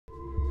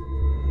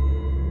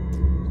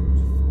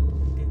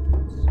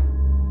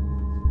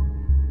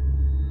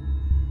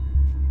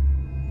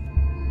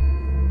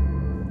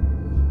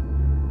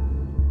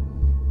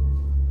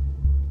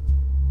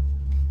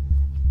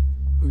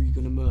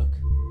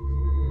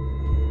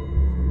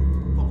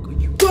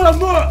gonna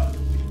murder?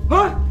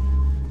 Huh?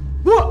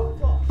 What?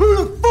 Who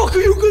the fuck are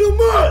you gonna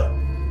murder?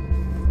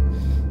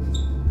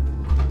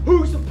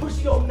 Who's the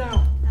pussy on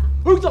now?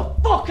 Who's the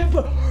fucking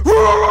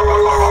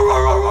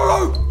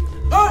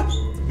Huh?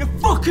 You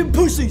fucking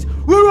pussies!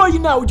 Where are you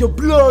now with your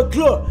blood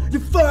clot? You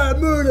fire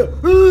murder!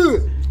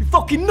 You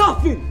fucking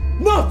nothing!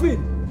 Nothing!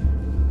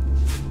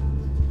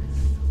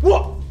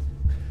 What?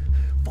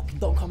 Fucking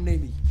don't come near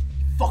me.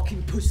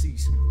 Fucking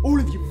pussies. All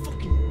of you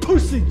fucking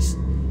pussies!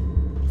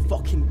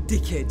 Fucking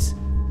dickheads.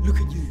 Look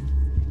at you.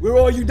 Where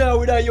are you now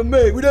without your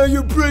mate? Without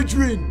your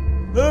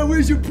brethren?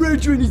 Where's your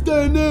brethren? He's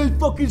down there. He's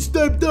fucking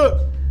stepped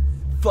up.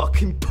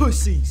 Fucking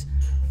pussies.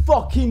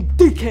 Fucking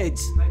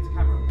dickheads.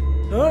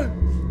 Huh?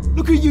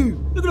 Look at you.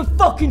 Look at the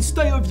fucking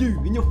state of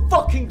you in your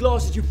fucking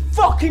glasses, you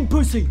fucking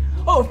pussy.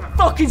 I'll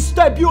fucking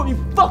stab you up, you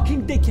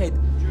fucking dickhead.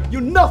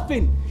 You're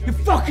nothing. You're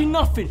fucking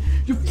nothing.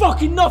 You're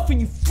fucking nothing,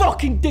 you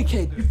fucking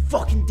dickhead. You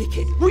fucking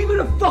dickhead. What are you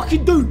gonna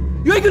fucking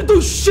do? You ain't gonna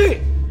do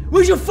shit.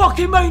 Where's your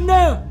fucking mate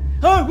now?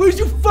 Huh? Where's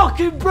your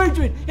fucking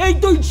brethren? He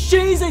ain't doing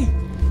shit, is he?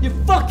 You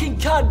fucking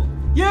cunt.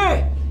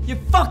 Yeah, you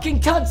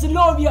fucking cunts, a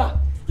lot of ya.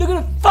 Look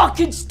at the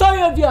fucking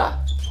state of ya.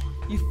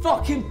 You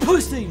fucking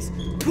pussies.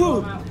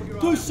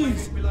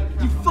 Pussies.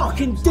 You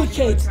fucking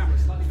dickheads.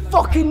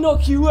 Fucking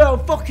knock you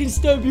out, fucking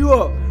stab you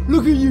up.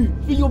 Look at you.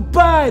 You're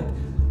bad.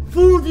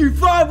 4 of you,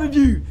 5 of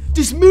you.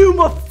 Just me on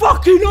my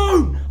fucking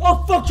own.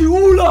 I'll fuck you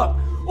all up.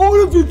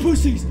 All of you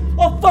pussies.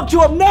 I'll fuck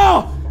you up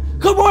now.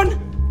 Come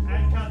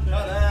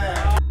on.